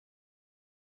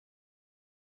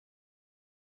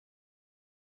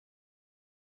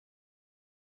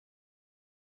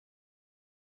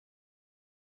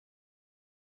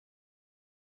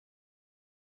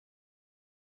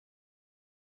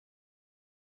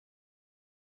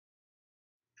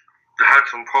had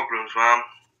some problems, man.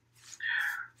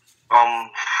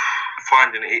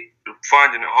 Finding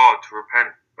it hard to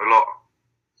repent a lot,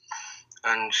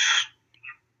 and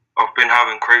I've been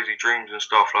having crazy dreams and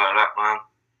stuff like that, man.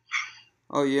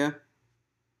 Oh yeah?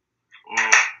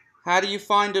 Mm. How do you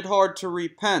find it hard to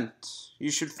repent? You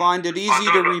should find it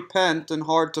easy to repent and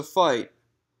hard to fight.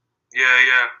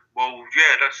 Yeah. Well,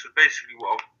 yeah, that's basically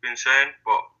what I've been saying,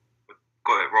 but I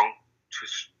got it wrong.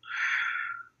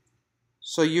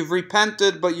 So you've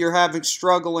repented, but you're having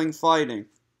struggling fighting.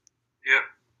 Yeah.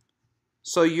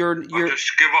 So you're I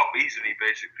just give up easily,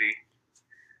 basically.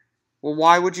 Well,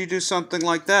 why would you do something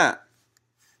like that?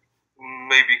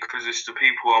 Maybe because it's the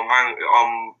people I'm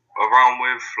around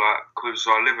with, like, because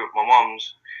I live at my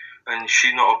mum's, and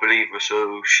she's not a believer,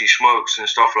 so she smokes and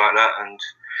stuff like that, and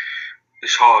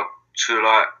it's hard to,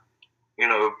 like, you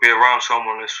know, be around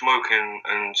someone that's smoking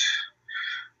and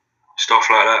stuff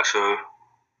like that, so...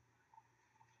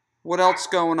 What else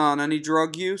going on? Any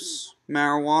drug use?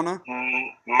 Marijuana?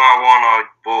 Marijuana,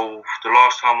 well, the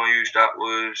last time I used that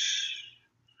was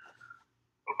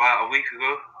about a week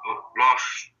ago,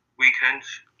 last weekend.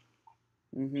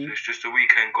 Mm-hmm. So it's just a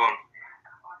weekend gone.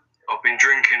 I've been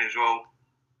drinking as well.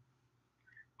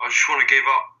 I just want to give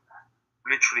up.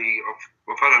 Literally,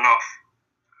 I've had enough.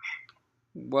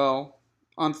 Well,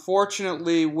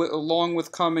 unfortunately, along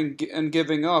with coming and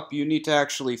giving up, you need to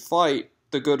actually fight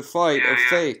the good fight of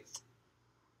faith.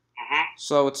 Mm-hmm.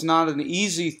 So it's not an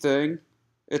easy thing.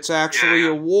 It's actually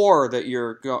a war that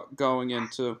you're going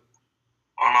into.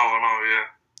 I know, yeah.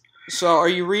 So, are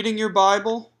you reading your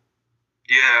Bible?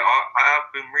 Yeah, I have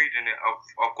been reading it.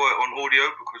 I've got it on audio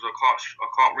because I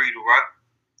can't read all right.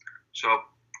 So I've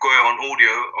got it on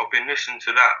audio. I've been listening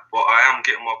to that, but I am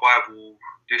getting my Bible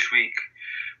this week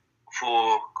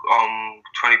for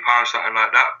 £20, something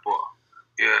like that. But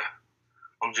yeah,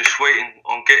 I'm just waiting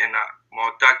on getting that. My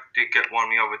dad did get one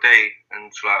the other day,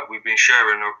 and like we've been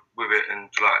sharing with it and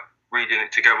like reading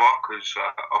it together because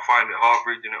I find it hard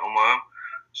reading it on my own.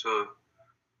 So.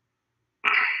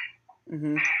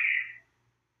 Mm-hmm.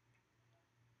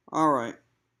 All right.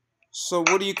 So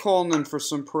what are you calling in for,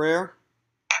 some prayer?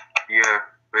 Yeah,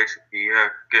 basically, yeah.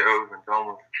 Get over and done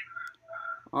with.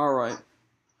 All right.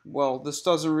 Well, this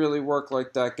doesn't really work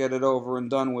like that. Get it over and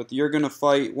done with. You're going to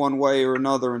fight one way or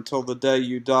another until the day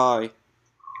you die.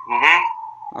 Mm-hmm.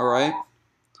 All right?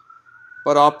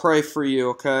 But I'll pray for you,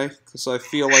 okay? Because I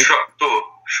feel like... Shut the door.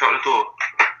 Shut the door.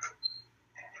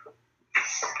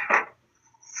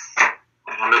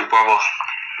 My little brother.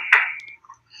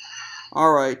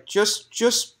 All right.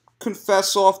 Just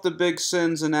confess off the big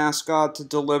sins and ask God to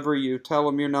deliver you. Tell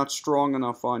him you're not strong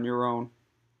enough on your own.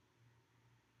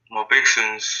 My big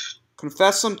sins.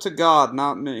 Confess them to God,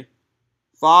 not me.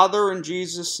 Father, in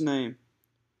Jesus' name.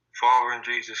 Father, in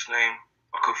Jesus' name.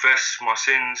 I confess my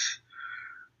sins,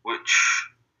 which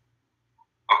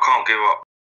I can't give up.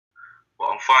 But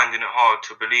I'm finding it hard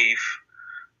to believe.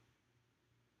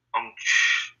 I'm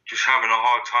just having a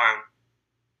hard time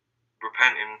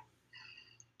repenting.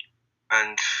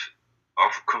 And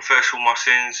I've confessed all my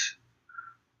sins,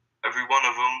 every one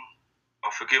of them.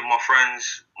 I forgive my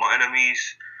friends, my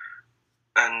enemies,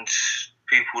 and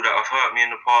people that have hurt me in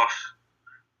the past.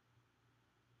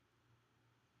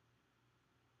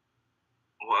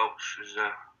 What else is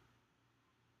there?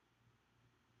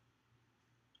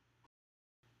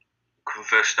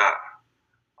 Confess that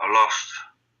I lost.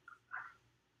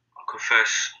 I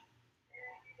confess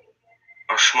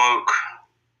I smoke.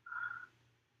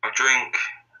 I drink.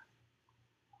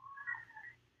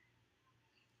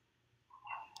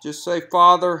 Just say,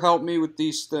 Father, help me with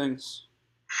these things.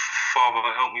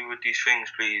 Father, help me with these things,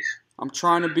 please. I'm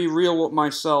trying to be real with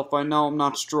myself. I know I'm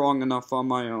not strong enough on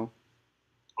my own.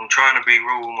 I'm trying to be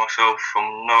real with myself. I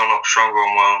know I'm not stronger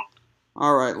on my own.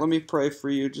 Alright, let me pray for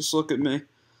you. Just look at me.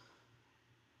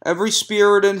 Every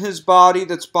spirit in his body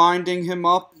that's binding him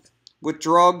up with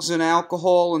drugs and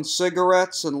alcohol and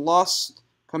cigarettes and lust,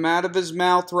 come out of his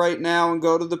mouth right now and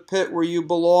go to the pit where you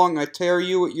belong. I tear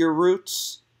you at your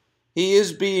roots. He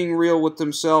is being real with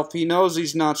himself. He knows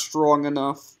he's not strong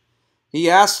enough. He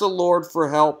asked the Lord for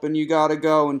help, and you gotta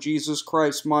go in Jesus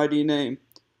Christ's mighty name.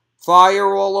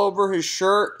 Fire all over his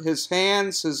shirt, his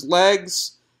hands, his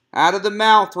legs. Out of the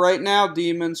mouth right now,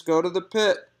 demons. Go to the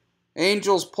pit.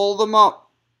 Angels, pull them up.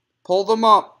 Pull them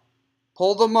up.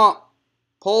 Pull them up.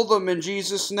 Pull them in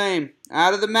Jesus' name.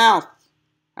 Out of the mouth.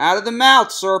 Out of the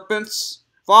mouth, serpents.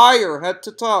 Fire, head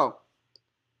to toe.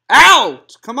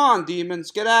 Out! Come on,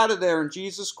 demons. Get out of there in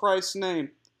Jesus Christ's name.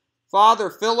 Father,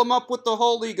 fill them up with the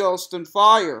Holy Ghost and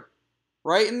fire.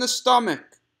 Right in the stomach.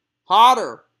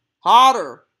 Hotter.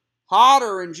 Hotter.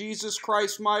 Hotter in Jesus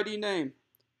Christ's mighty name.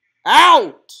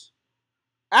 Out!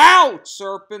 Out,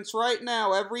 serpents, right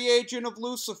now, every agent of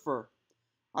Lucifer.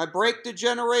 I break the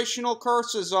generational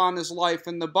curses on his life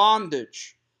and the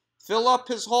bondage. Fill up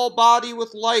his whole body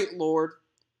with light, Lord.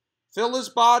 Fill his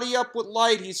body up with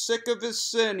light. He's sick of his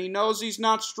sin. He knows he's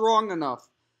not strong enough.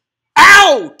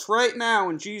 Out right now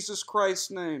in Jesus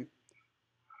Christ's name.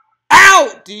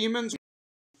 Out, demons.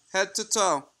 Head to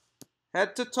toe.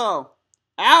 Head to toe.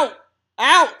 Out.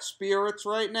 Out, spirits,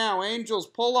 right now. Angels,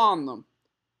 pull on them.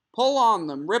 Pull on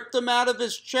them. Rip them out of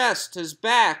his chest, his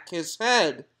back, his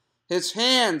head, his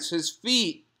hands, his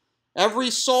feet. Every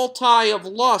soul tie of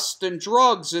lust and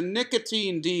drugs and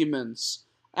nicotine demons,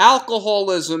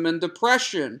 alcoholism and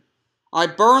depression. I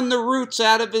burn the roots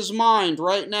out of his mind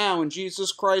right now in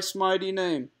Jesus Christ's mighty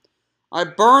name. I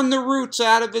burn the roots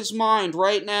out of his mind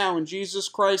right now in Jesus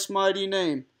Christ's mighty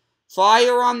name.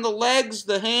 Fire on the legs,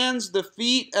 the hands, the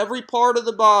feet, every part of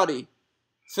the body.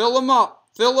 Fill them up.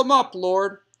 Fill them up,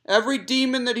 Lord. Every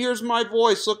demon that hears my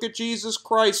voice, look at Jesus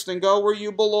Christ and go where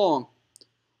you belong.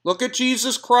 Look at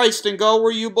Jesus Christ and go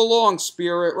where you belong,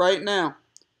 spirit, right now.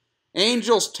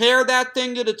 Angels, tear that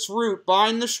thing at its root.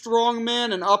 Bind the strong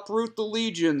man and uproot the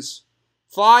legions.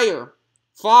 Fire.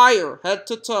 Fire, head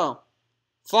to toe.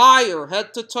 Fire,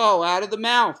 head to toe, out of the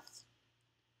mouth.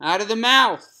 Out of the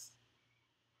mouth.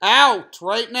 Out,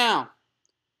 right now.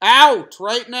 Out,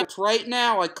 right now. Right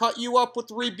now, I cut you up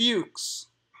with rebukes.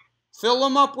 Fill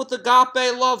them up with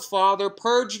agape love, Father.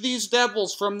 Purge these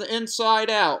devils from the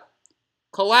inside out.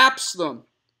 Collapse them.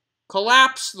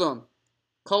 Collapse them.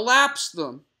 Collapse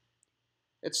them.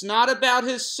 It's not about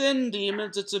his sin,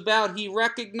 demons. It's about he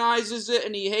recognizes it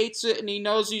and he hates it and he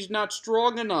knows he's not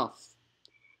strong enough.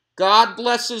 God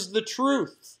blesses the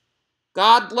truth.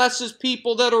 God blesses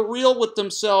people that are real with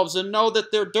themselves and know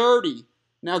that they're dirty.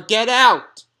 Now get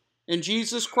out. In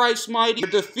Jesus Christ's mighty, you're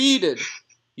defeated.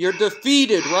 You're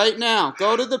defeated right now.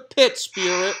 Go to the pit,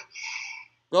 spirit.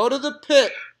 Go to the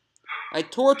pit. I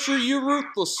torture you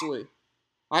ruthlessly.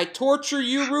 I torture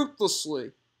you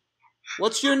ruthlessly.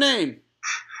 What's your name?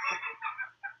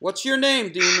 What's your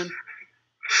name, demon?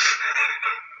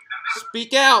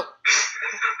 Speak out.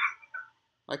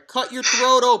 I cut your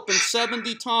throat open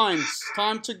 70 times.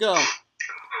 Time to go.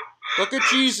 Look at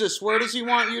Jesus. Where does he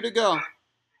want you to go?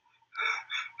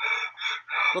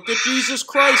 Look at Jesus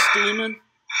Christ, demon.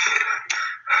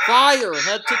 Fire,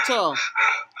 head to toe.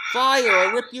 Fire,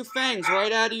 I rip your fangs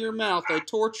right out of your mouth. I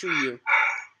torture you.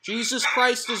 Jesus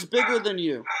Christ is bigger than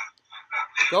you.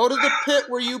 Go to the pit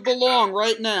where you belong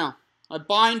right now. I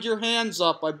bind your hands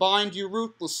up. I bind you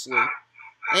ruthlessly.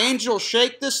 Angel,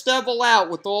 shake this devil out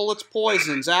with all its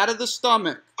poisons. Out of the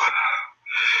stomach.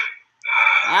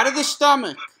 Out of the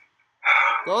stomach.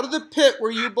 Go to the pit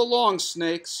where you belong,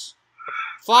 snakes.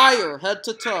 Fire, head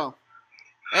to toe.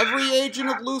 Every agent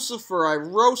of Lucifer, I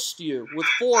roast you with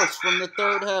force from the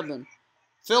third heaven.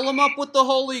 Fill them up with the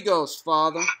Holy Ghost,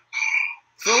 Father.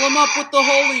 Fill them up with the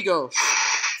Holy Ghost.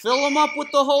 Fill them up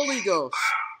with the Holy Ghost.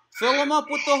 Fill them up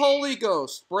with the Holy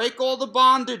Ghost. Break all the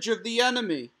bondage of the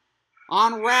enemy.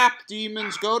 Unwrap,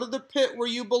 demons. Go to the pit where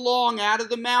you belong, out of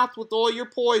the mouth with all your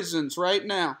poisons right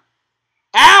now.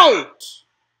 Out!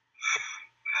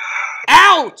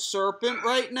 Out, serpent,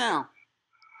 right now.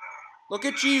 Look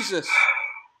at Jesus.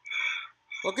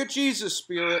 Look at Jesus,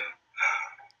 spirit.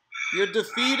 You're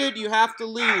defeated. You have to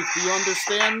leave. Do you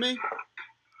understand me?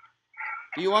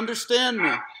 Do you understand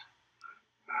me?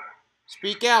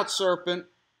 Speak out, serpent.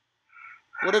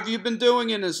 What have you been doing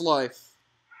in his life?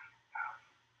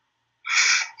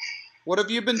 What have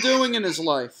you been doing in his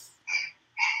life?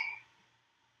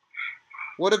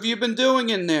 What have you been doing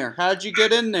in there? How'd you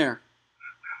get in there?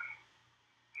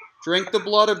 Drink the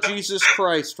blood of Jesus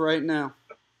Christ right now.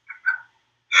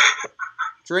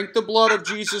 Drink the blood of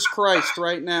Jesus Christ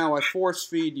right now. I force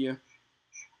feed you.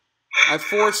 I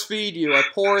force feed you. I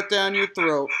pour it down your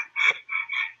throat.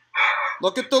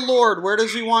 Look at the Lord. Where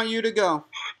does he want you to go?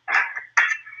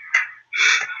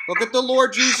 Look at the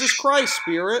Lord Jesus Christ,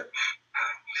 spirit.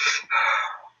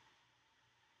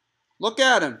 Look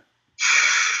at him.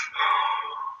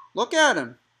 Look at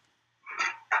him.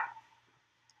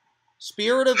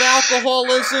 Spirit of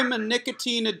alcoholism and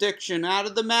nicotine addiction, out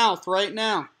of the mouth right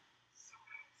now.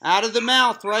 Out of the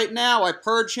mouth right now. I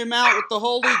purge him out with the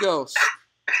Holy Ghost.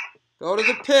 Go to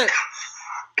the pit.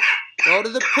 Go to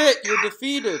the pit. You're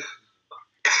defeated.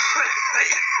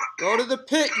 Go to the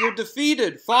pit. You're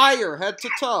defeated. Fire, head to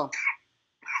toe.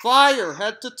 Fire,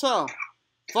 head to toe.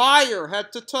 Fire,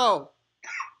 head to toe.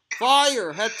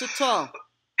 Fire, head to toe.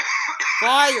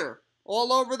 Fire,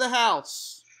 all over the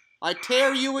house. I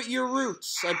tear you at your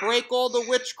roots. I break all the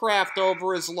witchcraft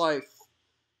over his life.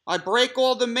 I break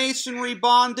all the masonry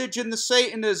bondage and the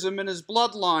Satanism in his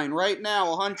bloodline right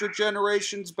now, 100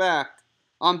 generations back,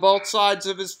 on both sides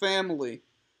of his family.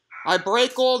 I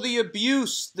break all the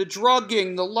abuse, the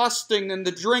drugging, the lusting, and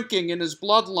the drinking in his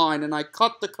bloodline, and I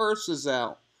cut the curses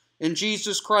out. In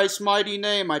Jesus Christ's mighty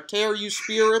name, I tear you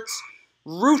spirits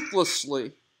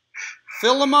ruthlessly.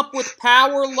 Fill them up with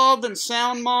power, love, and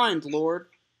sound mind, Lord.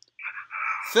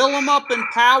 Fill them up in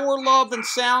power, love, and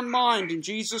sound mind in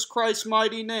Jesus Christ's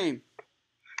mighty name.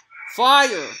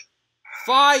 Fire,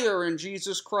 fire in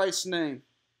Jesus Christ's name.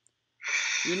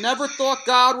 You never thought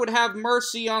God would have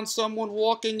mercy on someone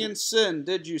walking in sin,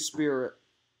 did you, Spirit?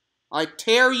 I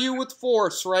tear you with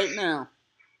force right now.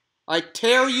 I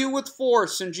tear you with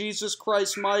force in Jesus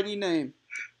Christ's mighty name.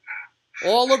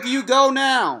 All of you go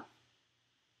now.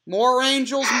 More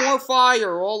angels, more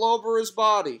fire all over his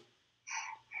body.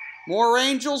 More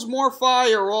angels, more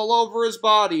fire all over his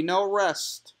body, no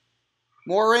rest.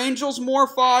 More angels, more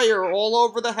fire all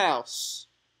over the house.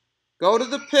 Go to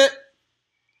the pit.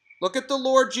 Look at the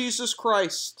Lord Jesus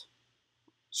Christ.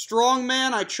 Strong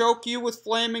man, I choke you with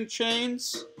flaming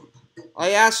chains. I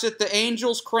ask that the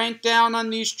angels crank down on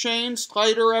these chains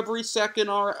tighter every second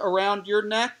around your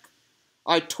neck.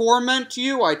 I torment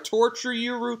you, I torture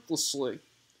you ruthlessly.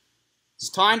 It's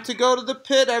time to go to the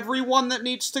pit, everyone that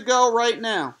needs to go right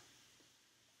now.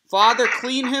 Father,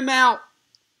 clean him out.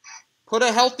 Put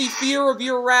a healthy fear of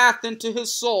your wrath into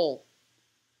his soul.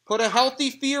 Put a healthy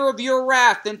fear of your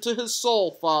wrath into his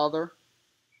soul, Father.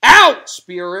 Out,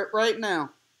 Spirit, right now.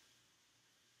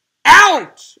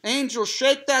 Out! Angels,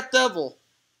 shake that devil.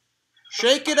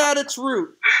 Shake it at its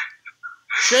root.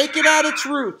 Shake it at its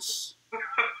roots.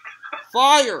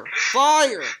 Fire,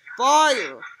 fire,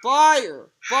 fire, fire,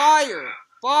 fire,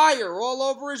 fire all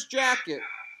over his jacket.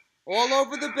 All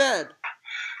over the bed.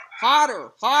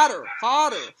 Hotter, hotter,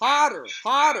 hotter, hotter,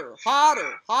 hotter,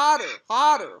 hotter, hotter,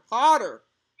 hotter, hotter,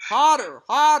 hotter,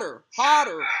 hotter,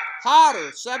 hotter,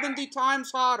 hotter, 70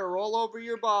 times hotter all over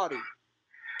your body.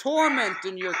 Torment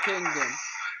in your kingdom.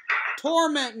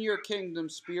 Torment in your kingdom,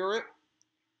 Spirit.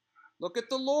 Look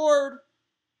at the Lord.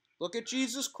 Look at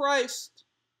Jesus Christ.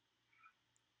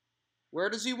 Where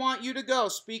does he want you to go?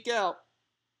 Speak out.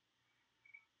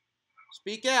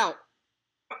 Speak out.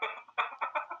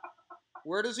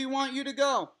 Where does he want you to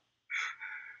go?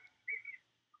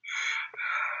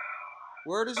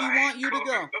 Where does he want you to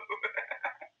go?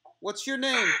 What's your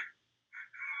name?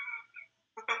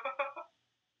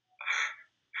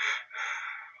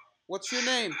 What's your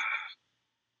name?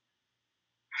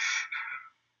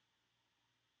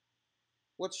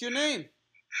 What's your name?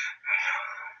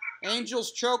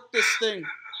 Angels, choke this thing.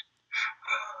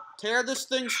 Tear this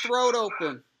thing's throat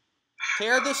open.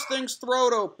 Tear this thing's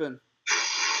throat open.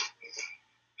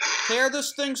 Tear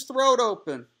this thing's throat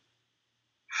open.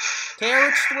 Tear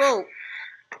its throat.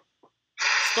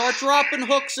 Start dropping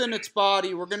hooks in its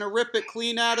body. We're going to rip it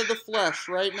clean out of the flesh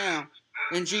right now.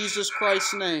 In Jesus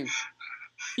Christ's name.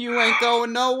 You ain't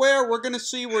going nowhere. We're going to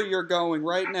see where you're going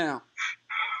right now.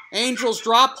 Angels,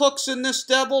 drop hooks in this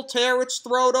devil. Tear its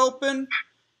throat open.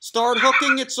 Start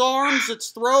hooking its arms, its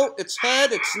throat, its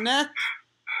head, its neck.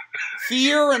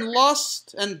 Fear and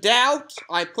lust and doubt.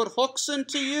 I put hooks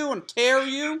into you and tear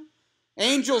you.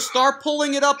 Angels, start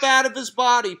pulling it up out of his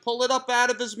body. Pull it up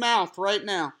out of his mouth right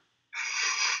now.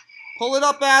 Pull it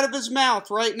up out of his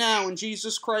mouth right now in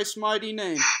Jesus Christ's mighty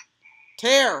name.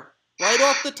 Tear. Right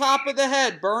off the top of the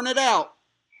head. Burn it out.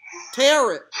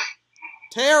 Tear it.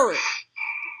 Tear it.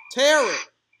 Tear it.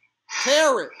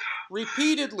 Tear it.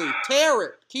 Repeatedly. Tear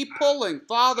it. Keep pulling.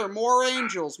 Father, more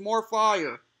angels, more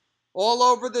fire. All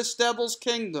over this devil's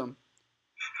kingdom.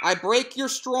 I break your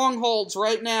strongholds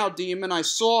right now, demon. I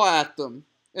saw at them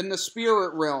in the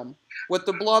spirit realm with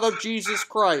the blood of Jesus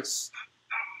Christ.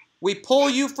 We pull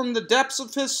you from the depths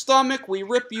of his stomach. We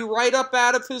rip you right up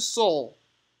out of his soul.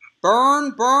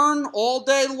 Burn, burn, all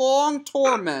day long,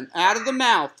 torment. Out of the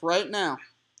mouth right now.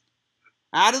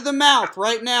 Out of the mouth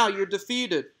right now, you're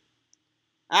defeated.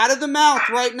 Out of the mouth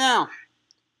right now.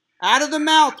 Out of the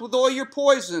mouth with all your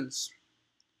poisons.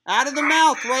 Out of the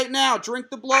mouth right now, drink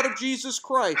the blood of Jesus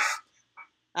Christ.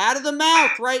 Out of the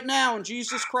mouth right now in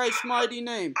Jesus Christ's mighty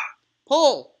name.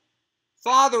 Pull.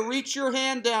 Father, reach your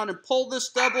hand down and pull this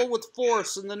devil with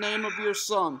force in the name of your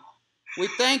Son. We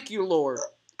thank you, Lord.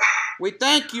 We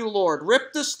thank you, Lord.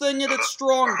 Rip this thing at its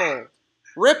stronghold.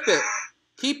 Rip it.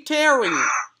 Keep tearing it.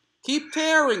 Keep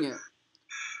tearing it.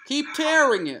 Keep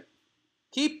tearing it.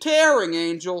 Keep tearing,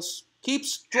 angels. Keep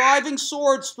driving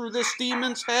swords through this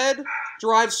demon's head.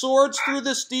 Drive swords through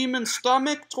this demon's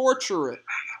stomach. Torture it.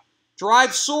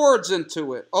 Drive swords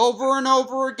into it over and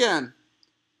over again.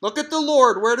 Look at the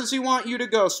Lord. Where does he want you to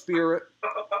go, Spirit?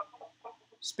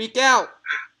 Speak out.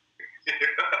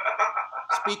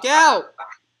 Speak out.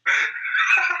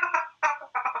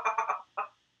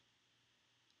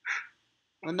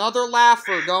 Another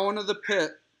laugher going to the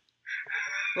pit.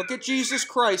 Look at Jesus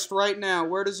Christ right now.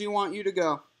 Where does he want you to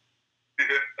go?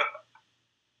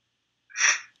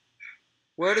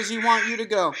 Where does he want you to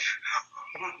go?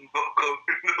 I'm not going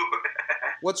nowhere.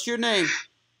 What's your name?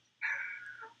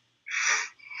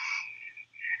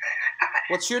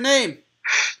 What's your name?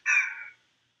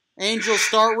 Angels,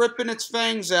 start ripping its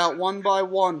fangs out one by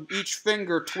one, each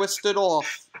finger twisted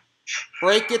off.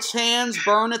 Break its hands,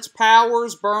 burn its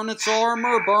powers, burn its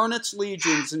armor, burn its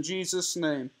legions in Jesus'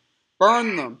 name.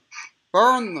 Burn them.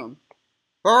 Burn them.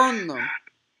 Burn them.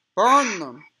 Burn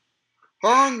them.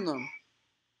 Burn them.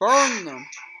 Burn them.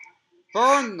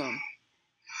 Burn them.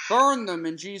 Burn them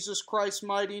in Jesus Christ's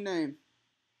mighty name.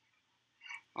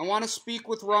 I want to speak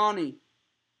with Ronnie.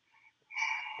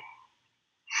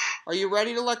 Are you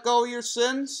ready to let go of your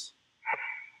sins?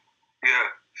 Yeah.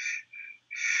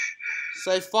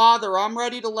 Say, Father, I'm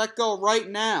ready to let go right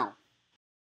now.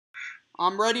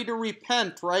 I'm ready to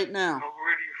repent right now. I'm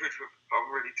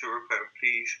ready to repent,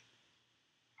 please.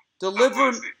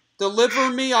 Deliver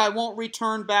me. I won't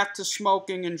return back to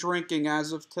smoking and drinking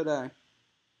as of today.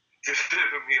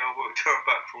 Deliver me. I won't turn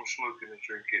back from smoking and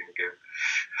drinking again.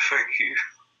 Thank you.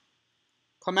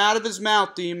 Come out of his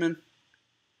mouth, demon.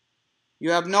 You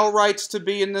have no rights to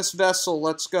be in this vessel.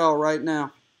 Let's go right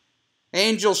now.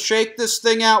 Angels, shake this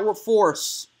thing out with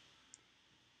force.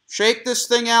 Shake this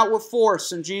thing out with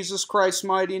force in Jesus Christ's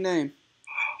mighty name.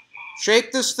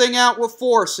 Shake this thing out with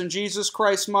force in Jesus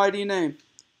Christ's mighty name.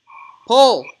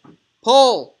 Pull,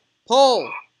 pull,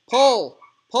 pull, pull,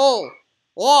 pull.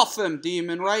 Off him,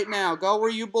 demon, right now. Go where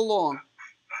you belong.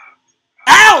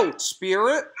 Out,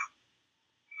 spirit.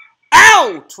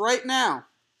 Out, right now.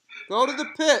 Go to the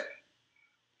pit.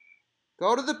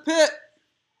 Go to the pit.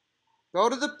 Go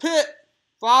to the pit.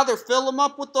 Father, fill him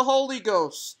up with the Holy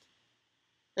Ghost.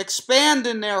 Expand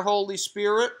in there, Holy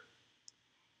Spirit.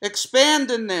 Expand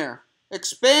in there.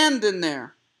 Expand in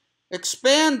there.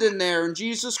 Expand in there in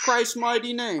Jesus Christ's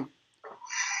mighty name.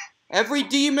 Every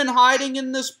demon hiding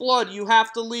in this blood, you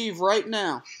have to leave right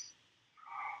now.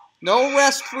 No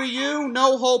rest for you,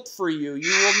 no hope for you. You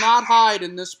will not hide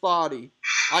in this body.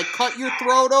 I cut your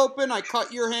throat open, I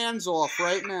cut your hands off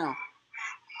right now.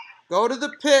 Go to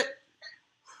the pit.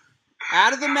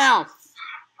 Out of the mouth.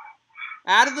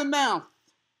 Out of the mouth.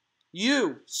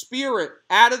 You, spirit,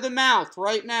 out of the mouth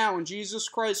right now in Jesus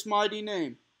Christ's mighty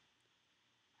name.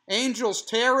 Angels,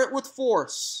 tear it with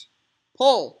force.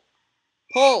 Pull,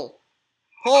 pull,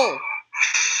 pull,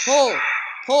 pull,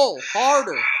 pull.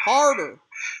 Harder, harder,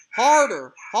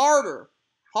 harder, harder,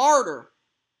 harder,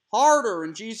 harder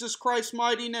in Jesus Christ's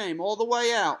mighty name. All the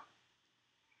way out.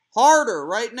 Harder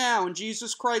right now in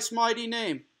Jesus Christ's mighty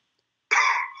name.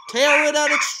 Tear it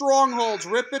at its strongholds.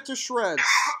 Rip it to shreds.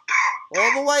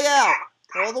 All the way out.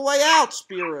 All the way out,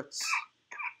 spirits.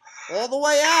 All the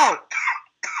way out.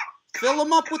 Fill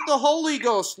him up with the Holy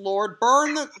Ghost, Lord.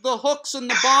 Burn the hooks and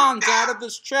the bonds out of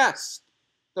his chest.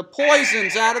 The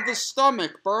poisons out of his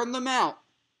stomach. Burn them out.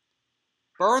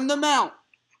 Burn them out.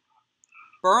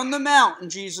 Burn them out in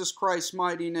Jesus Christ's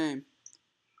mighty name.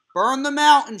 Burn them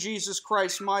out in Jesus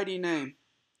Christ's mighty name.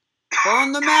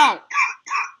 Burn them out.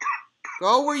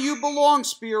 Go where you belong,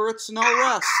 spirits. No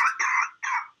rest.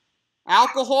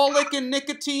 Alcoholic and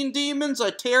nicotine demons,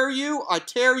 I tear you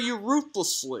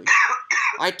ruthlessly.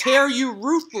 I tear you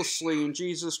ruthlessly in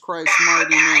Jesus Christ's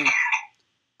mighty name.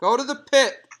 Go to the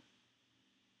pit.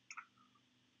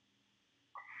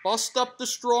 Bust up the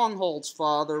strongholds,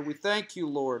 Father. We thank you,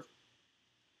 Lord.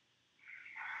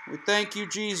 We thank you,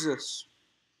 Jesus.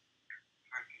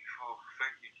 Thank you, Father.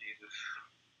 Thank you, Jesus.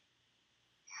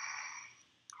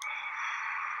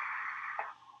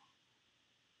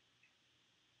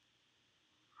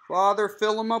 Father,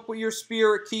 fill him up with your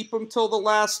spirit. Keep him till the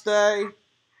last day.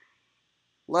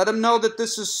 Let him know that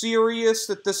this is serious,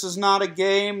 that this is not a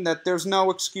game, that there's no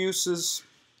excuses.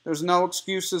 There's no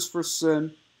excuses for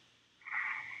sin.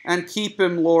 And keep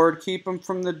him, Lord. Keep him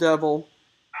from the devil.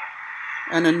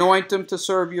 And anoint him to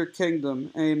serve your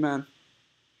kingdom. Amen. Amen.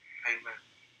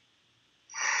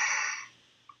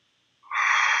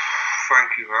 Thank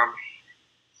you, man.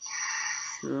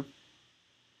 Sure.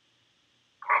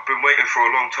 I've been waiting for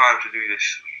a long time to do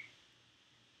this.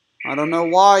 I don't know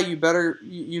why.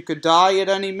 You could die at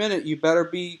any minute. You better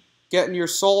be getting your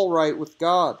soul right with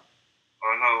God.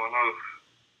 I know.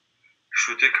 It's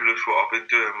ridiculous what I've been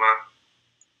doing, man.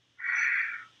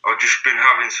 I've just been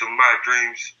having some mad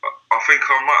dreams. I think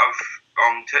I might have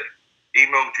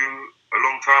emailed you a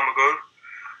long time ago,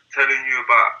 telling you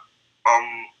about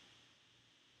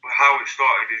it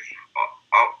started is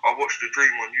I watched a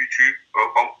dream on YouTube. I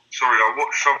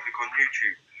watched something on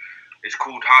YouTube. It's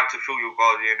called How to Feel Your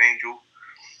Guardian Angel.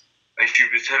 And she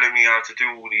was telling me how to do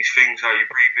all these things, how you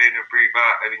breathe in and breathe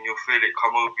out, and then you'll feel it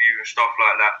come over you and stuff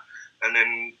like that. And then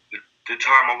the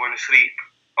time I went to sleep,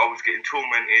 I was getting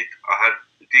tormented. I had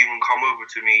the demon come over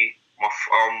to me. My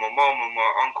mum and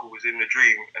my uncle was in the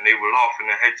dream, and they were laughing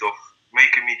their heads off,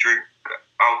 making me drink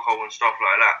alcohol and stuff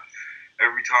like that.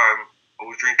 Every time I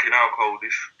was drinking alcohol,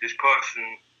 this person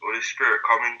or this spirit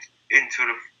coming into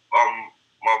the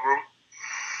my room,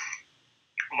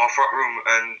 my front room,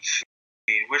 and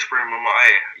whispering in my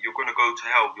ear, "You're gonna go to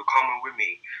hell. You're coming with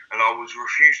me." And I was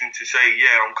refusing to say,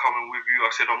 "Yeah, I'm coming with you." I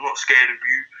said, "I'm not scared of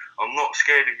you. I'm not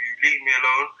scared of you. Leave me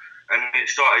alone." And it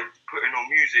started putting on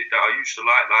music that I used to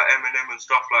like Eminem and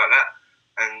stuff like that.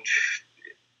 And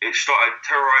it started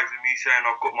terrorizing me, saying,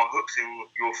 "I've got my hooks in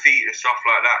your feet" and stuff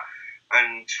like that.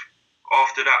 And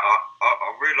after that,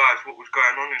 I realized what was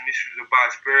going on, and this was a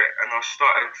bad spirit. And I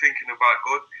started thinking about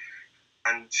God,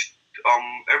 and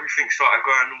everything started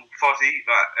going all fuzzy.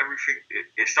 Like everything,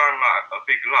 it sounded like a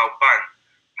big loud bang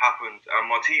happened, and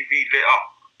my TV lit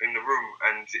up in the room,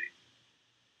 and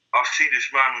I see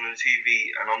this man on the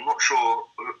TV, and I'm not sure.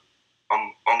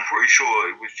 I'm pretty sure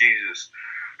it was Jesus,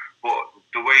 but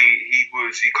the way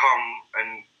he come,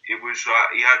 and it was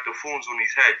like he had the thorns on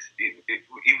his head.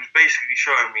 He was basically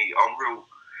showing me I'm real,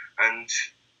 and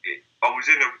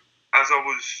as I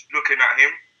was looking at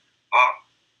him,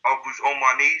 I was on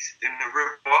my knees in the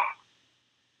river,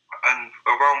 and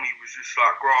around me was just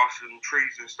like grass and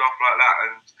trees and stuff like that.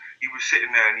 And he was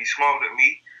sitting there, and he smiled at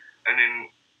me, and then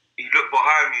he looked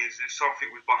behind me as if something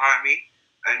was behind me,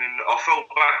 and then I fell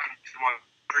back into my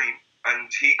dream.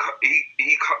 And he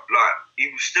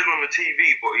was still on the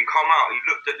TV, but he come out. He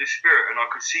looked at this spirit, and I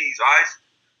could see his eyes,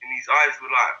 and his eyes were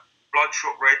like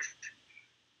bloodshot red.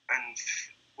 And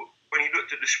when he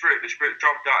looked at the spirit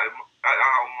jumped out of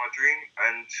my dream,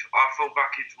 and I fell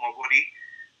back into my body,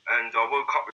 and I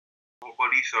woke up in my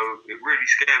body. So it really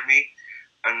scared me,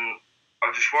 and I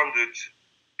just wondered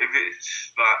if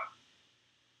it's like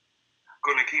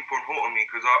gonna keep on haunting me,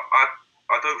 because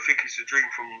I don't think it's a dream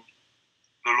from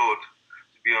the Lord,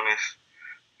 to be honest.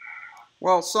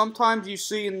 Well, sometimes you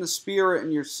see in the spirit,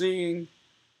 and you're seeing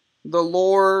the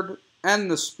Lord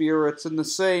and the spirits in the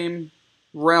same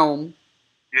realm.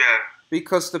 Yeah.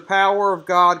 Because the power of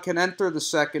God can enter the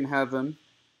second heaven.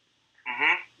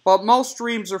 Mm-hmm. But most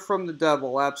dreams are from the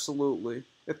devil, absolutely.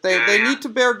 If they need to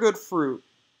bear good fruit.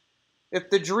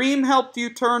 If the dream helped you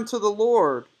turn to the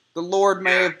Lord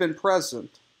may have been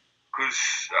present.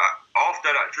 Because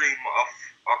after that dream,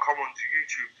 I come onto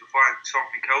YouTube to find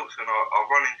something else, and I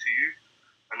run into you,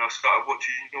 and I started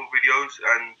watching your videos,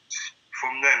 and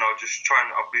from then I've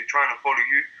been trying to follow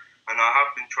you, and I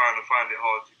have been trying to find it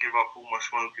hard to give up all my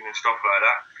smoking and stuff like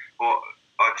that, but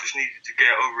I just needed to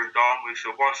get it over and done with.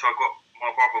 So once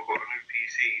my brother got a new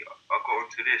PC, I got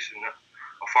onto this, and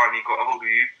I finally got a hold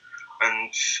of you,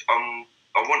 and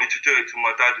I wanted to do it to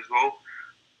my dad as well,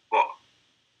 but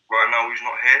right now he's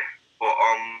not here. But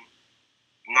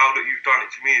now that you've done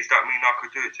it to me, does that mean I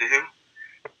could do it to him?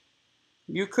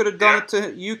 You could have done it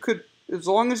to you could, as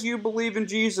long as you believe in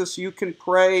Jesus, you can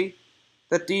pray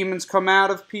that demons come out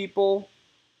of people.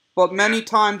 But many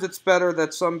times it's better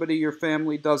that somebody your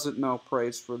family doesn't know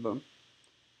prays for them.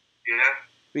 Yeah.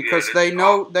 Because they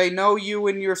know you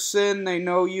in your sin, they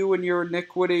know you in your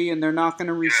iniquity, and they're not going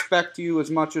to respect you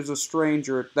as much as a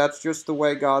stranger. That's just the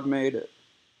way God made it.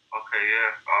 Okay,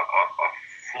 yeah. I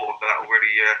thought of that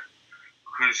already, yeah.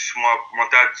 Because my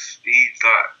dad's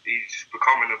he's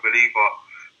becoming a believer,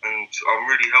 and I'm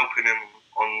really helping him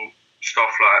on stuff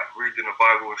like reading the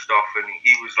Bible and stuff. And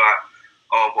he was like,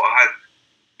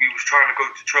 we was trying to go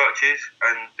to churches,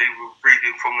 and they were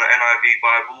reading from the NIV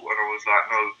Bible, and I was like,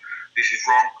 no, this is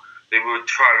wrong. They were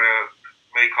trying to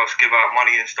make us give out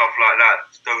money and stuff like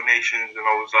that, donations, and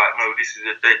I was like, no, this is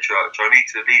a dead church. I need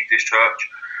to leave this church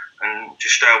and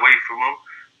just stay away from them,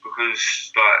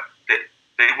 because like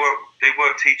they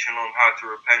weren't teaching on how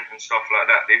to repent and stuff like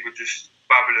that. They were just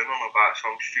babbling on about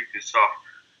some stupid stuff,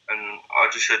 and I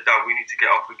just said, Dad, we need to get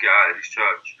up and get out of this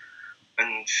church.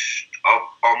 And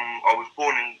I was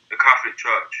born in the Catholic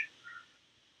Church.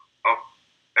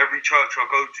 Every church I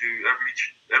go to,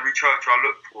 every church I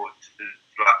look for,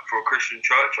 for a Christian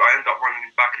church, I end up running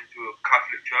back into a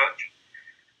Catholic church,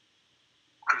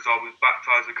 because I was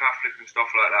baptized a Catholic and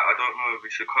stuff like that. I don't know if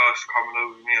it's a curse coming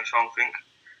over me or something.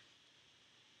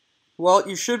 Well,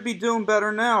 you should be doing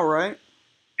better now, right?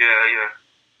 Yeah.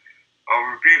 I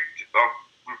rebuked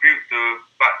the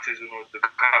baptism of the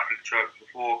Catholic Church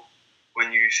before,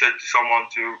 when you said to someone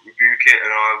to rebuke it,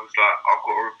 and I was like, I've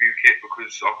got to rebuke it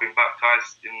because I've been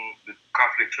baptized in the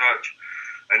Catholic Church,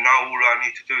 and now all I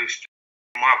need to do is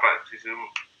my baptism.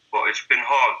 But it's been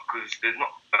hard because there's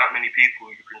not that many people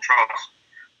you can trust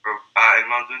out in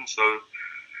London, so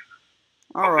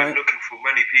I've been looking for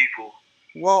many people.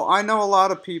 Well, I know a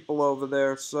lot of people over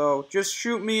there, so just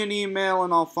shoot me an email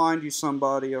and I'll find you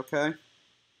somebody, okay?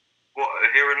 What,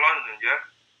 here in London, yeah?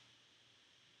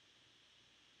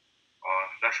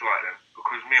 That's right then,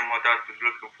 because me and my dad was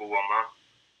looking for one, man.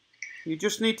 You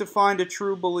just need to find a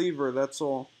true believer, that's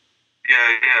all.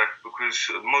 Yeah, because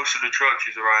most of the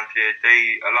churches around here,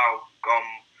 they allow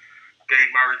gay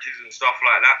marriages and stuff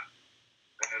like that.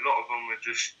 And a lot of them are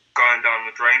just going down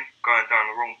the drain, going down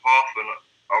the wrong path, and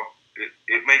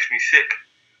it makes me sick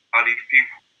how these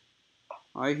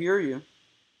people... I hear you.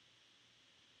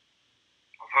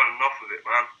 I've had enough of it,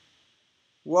 man.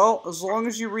 Well, as long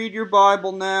as you read your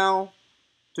Bible now,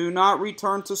 do not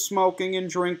return to smoking and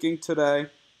drinking today.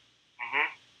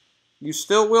 You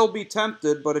still will be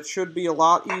tempted, but it should be a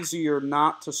lot easier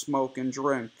not to smoke and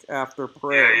drink after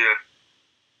prayer.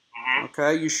 Yeah.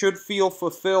 Okay? You should feel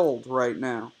fulfilled right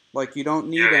now. Like you don't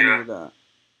need any of that.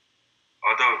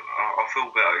 I don't. I feel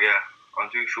better, yeah. I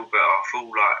do feel better. I feel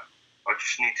like I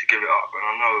just need to give it up, and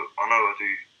I know I do,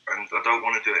 and I don't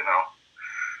want to do it now.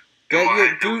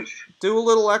 Do a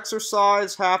little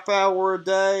exercise, half hour a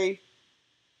day.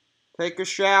 Take a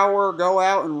shower, go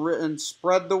out and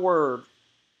spread the word.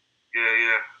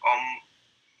 Yeah.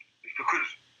 It's because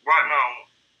right now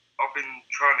I've been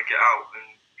trying to get out and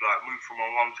like move from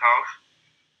my mum's house,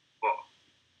 but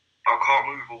I can't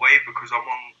move away because I'm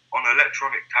on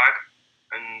electronic tag,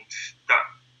 and that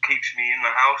keeps me in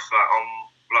the house. Like I'm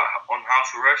like on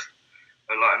house arrest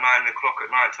at like 9 o'clock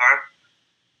at night time,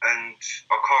 and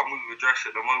I can't move address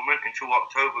at the moment until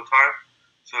October time.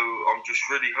 So I'm just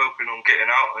really hoping on getting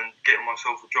out and getting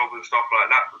myself a job and stuff like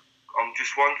that. I'm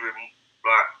just wondering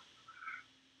like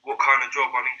what kind of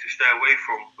job I need to stay away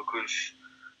from, because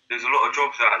there's a lot of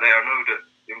jobs out there I know that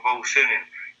involve sinning,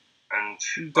 and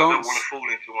I don't want to fall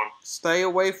into one. Stay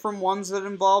away from ones that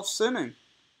involve sinning.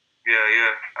 Yeah,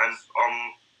 and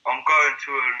I'm going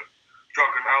to a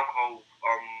drug and alcohol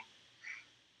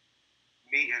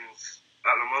meetings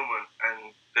at the moment, and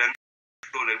then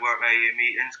sure they weren't AA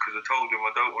meetings because I told them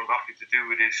I don't want nothing to do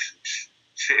with this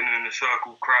sitting in a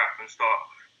circle crap and start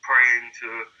praying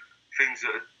to things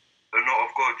that are not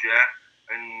of God, yeah?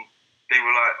 And they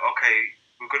were like, okay,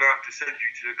 we're going to have to send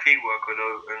you to the key worker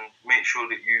though and make sure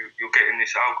that you're getting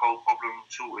this alcohol problem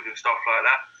sorted and stuff like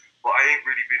that. But I ain't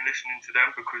really been listening to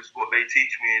them because what they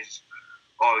teach me is,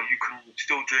 you can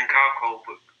still drink alcohol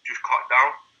but just cut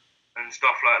down and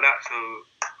stuff like that. So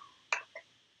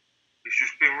it's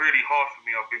just been really hard for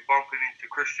me. I've been bumping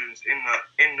into Christians in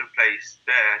the place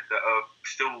there that are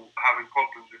still having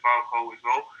problems with alcohol as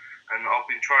well. And I've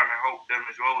been trying to help them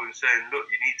as well and saying, look,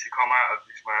 you need to come out of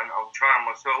this, man. I'm trying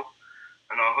myself,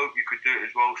 and I hope you could do it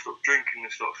as well. Stop drinking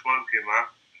and stop smoking, man,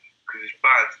 because it's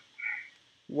bad.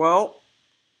 Well,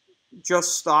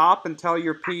 just stop and tell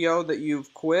your PO that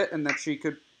you've quit and that she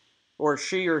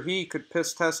or he could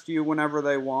piss test you whenever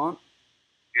they want.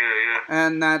 Yeah.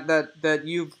 And that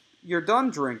you're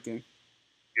done drinking.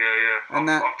 Yeah. And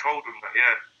I've told them that,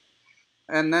 yeah.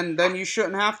 And then you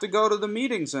shouldn't have to go to the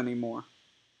meetings anymore.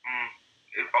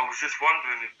 I was just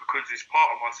wondering if because it's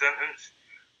part of my sentence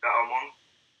that I'm on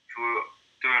for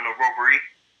doing a robbery.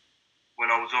 When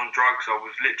I was on drugs, I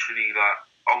was literally like,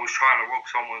 I was trying to rob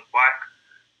someone's bike,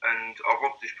 and I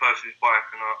robbed this person's bike,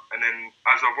 and then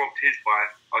as I robbed his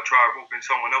bike, I tried robbing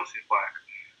someone else's bike,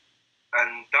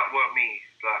 and that weren't me.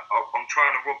 Like I'm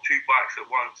trying to rob two bikes at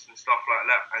once and stuff like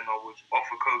that, and I was off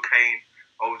of cocaine,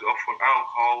 I was off on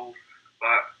alcohol,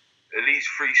 like at least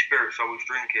 3 spirits I was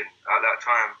drinking at that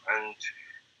time, and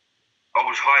I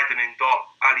was hiding in dark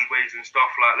alleyways and stuff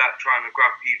like that, trying to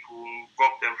grab people and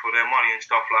rob them for their money and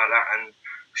stuff like that. And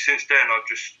since then,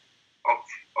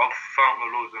 I've found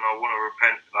the Lord, and I want to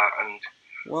repent.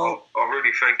 I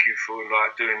really thank you for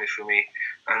like doing this for me,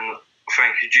 and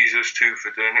thank you Jesus too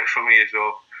for doing it for me as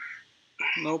well.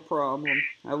 No problem.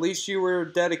 At least you were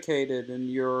dedicated in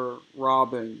your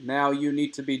robbing. Now you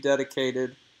need to be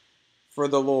dedicated for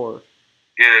the Lord.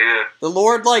 Yeah. The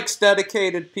Lord likes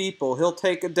dedicated people. He'll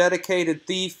take a dedicated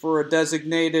thief or a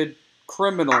designated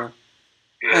criminal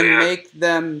and make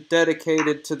them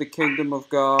dedicated to the kingdom of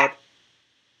God.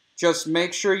 Just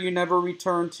make sure you never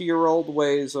return to your old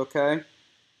ways, okay?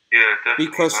 Yeah, definitely.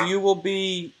 Because you will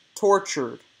be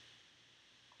tortured.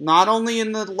 Not only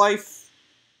in the life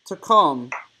to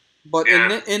come, but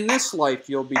in this life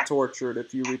you'll be tortured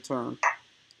if you return.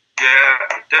 Yeah,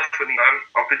 definitely. definitely, man.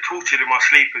 I've been tortured in my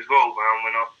sleep as well, man.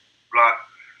 When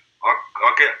I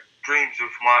get dreams of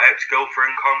my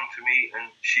ex-girlfriend coming to me and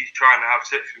she's trying to have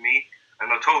sex with me. And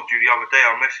I told you the other day,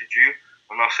 I messaged you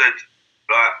and I said,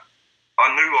 like, I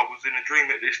knew I was in a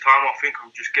dream at this time. I think I'm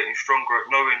just getting stronger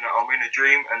at knowing that I'm in a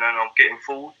dream and then I'm getting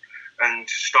fooled and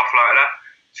stuff like that.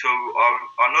 So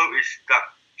I noticed that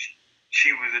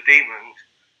she was a demon,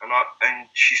 and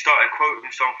she started quoting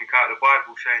something out of the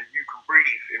Bible saying, "You can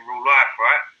breathe in real life,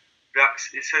 right?"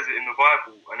 It says it in the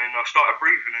Bible. And then I started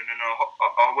breathing, and then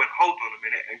I went, "Hold on a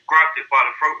minute," and grabbed it by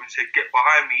the throat and said, "Get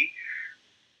behind me,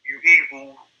 you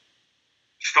evil."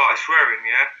 Started swearing,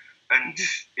 yeah, and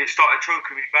it started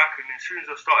choking me back. And as soon as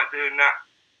I started doing that,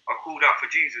 I called out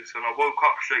for Jesus, and I woke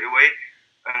up straight away,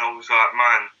 and I was like,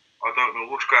 "Man, I don't know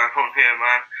what's going on here,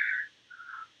 man."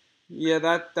 Yeah,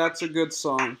 that's a good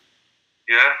sign.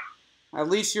 Yeah. At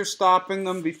least you're stopping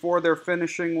them before they're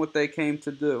finishing what they came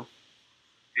to do.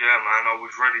 Yeah, man, I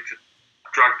was ready to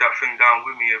drag that thing down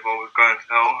with me if I was going to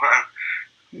hell, man.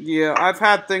 Yeah, I've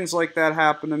had things like that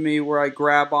happen to me where I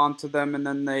grab onto them and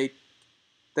then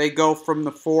they go from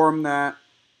the form that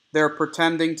they're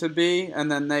pretending to be, and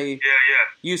then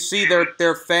you see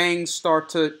their fangs start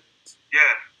to,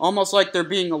 almost like they're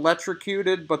being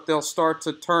electrocuted, but they'll start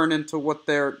to turn into what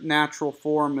their natural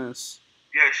form is.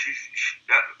 Yeah,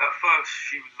 at first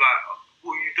she was like,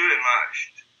 "What are you doing?" Like,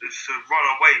 it's to run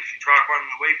away. She tried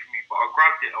running away from me, but I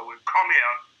grabbed it. I went, "Come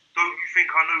here! Don't you think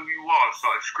I know who you are?" I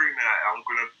started screaming at it.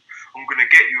 I'm gonna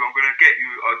get you. I'm gonna get you.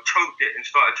 I choked it and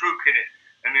started choking it.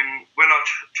 And then when I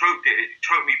choked it, it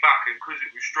choked me back, and because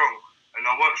it was strong, and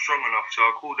I weren't strong enough, so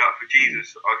I called out for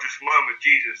Jesus. I just murmured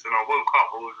Jesus, and I woke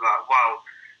up. I was like, "Wow,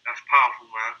 that's powerful,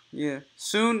 man." Yeah.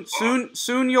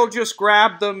 Soon you'll just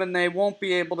grab them, and they won't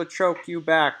be able to choke you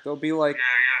back. They'll be like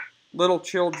little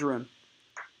children.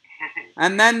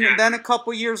 And then a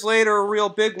couple years later, a real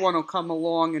big one will come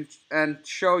along and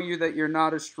show you that you're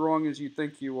not as strong as you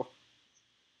think you are.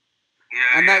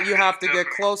 And that you have to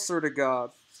get closer to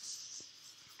God.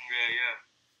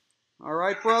 Yeah. All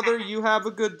right, brother. You have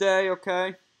a good day,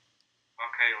 okay?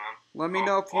 Okay, man. Let me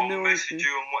know if you knew anything. I'll message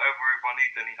you on whatever if I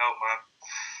need any help, man.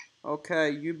 Okay,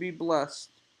 you be blessed.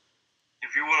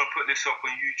 If you want to put this up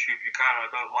on YouTube, you can. I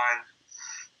don't mind.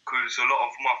 Because a lot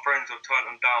of my friends have turned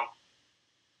them down.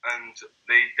 And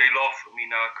they laugh at me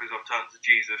now because I've turned to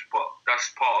Jesus. But that's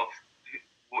part of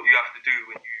what you have to do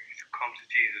when you come to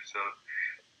Jesus, so...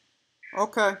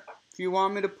 Okay. If you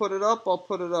want me to put it up, I'll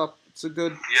put it up. It's a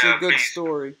good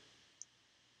story.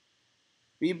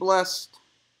 Be blessed.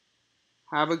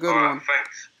 Have a good one.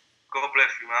 Thanks. God bless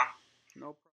you, man.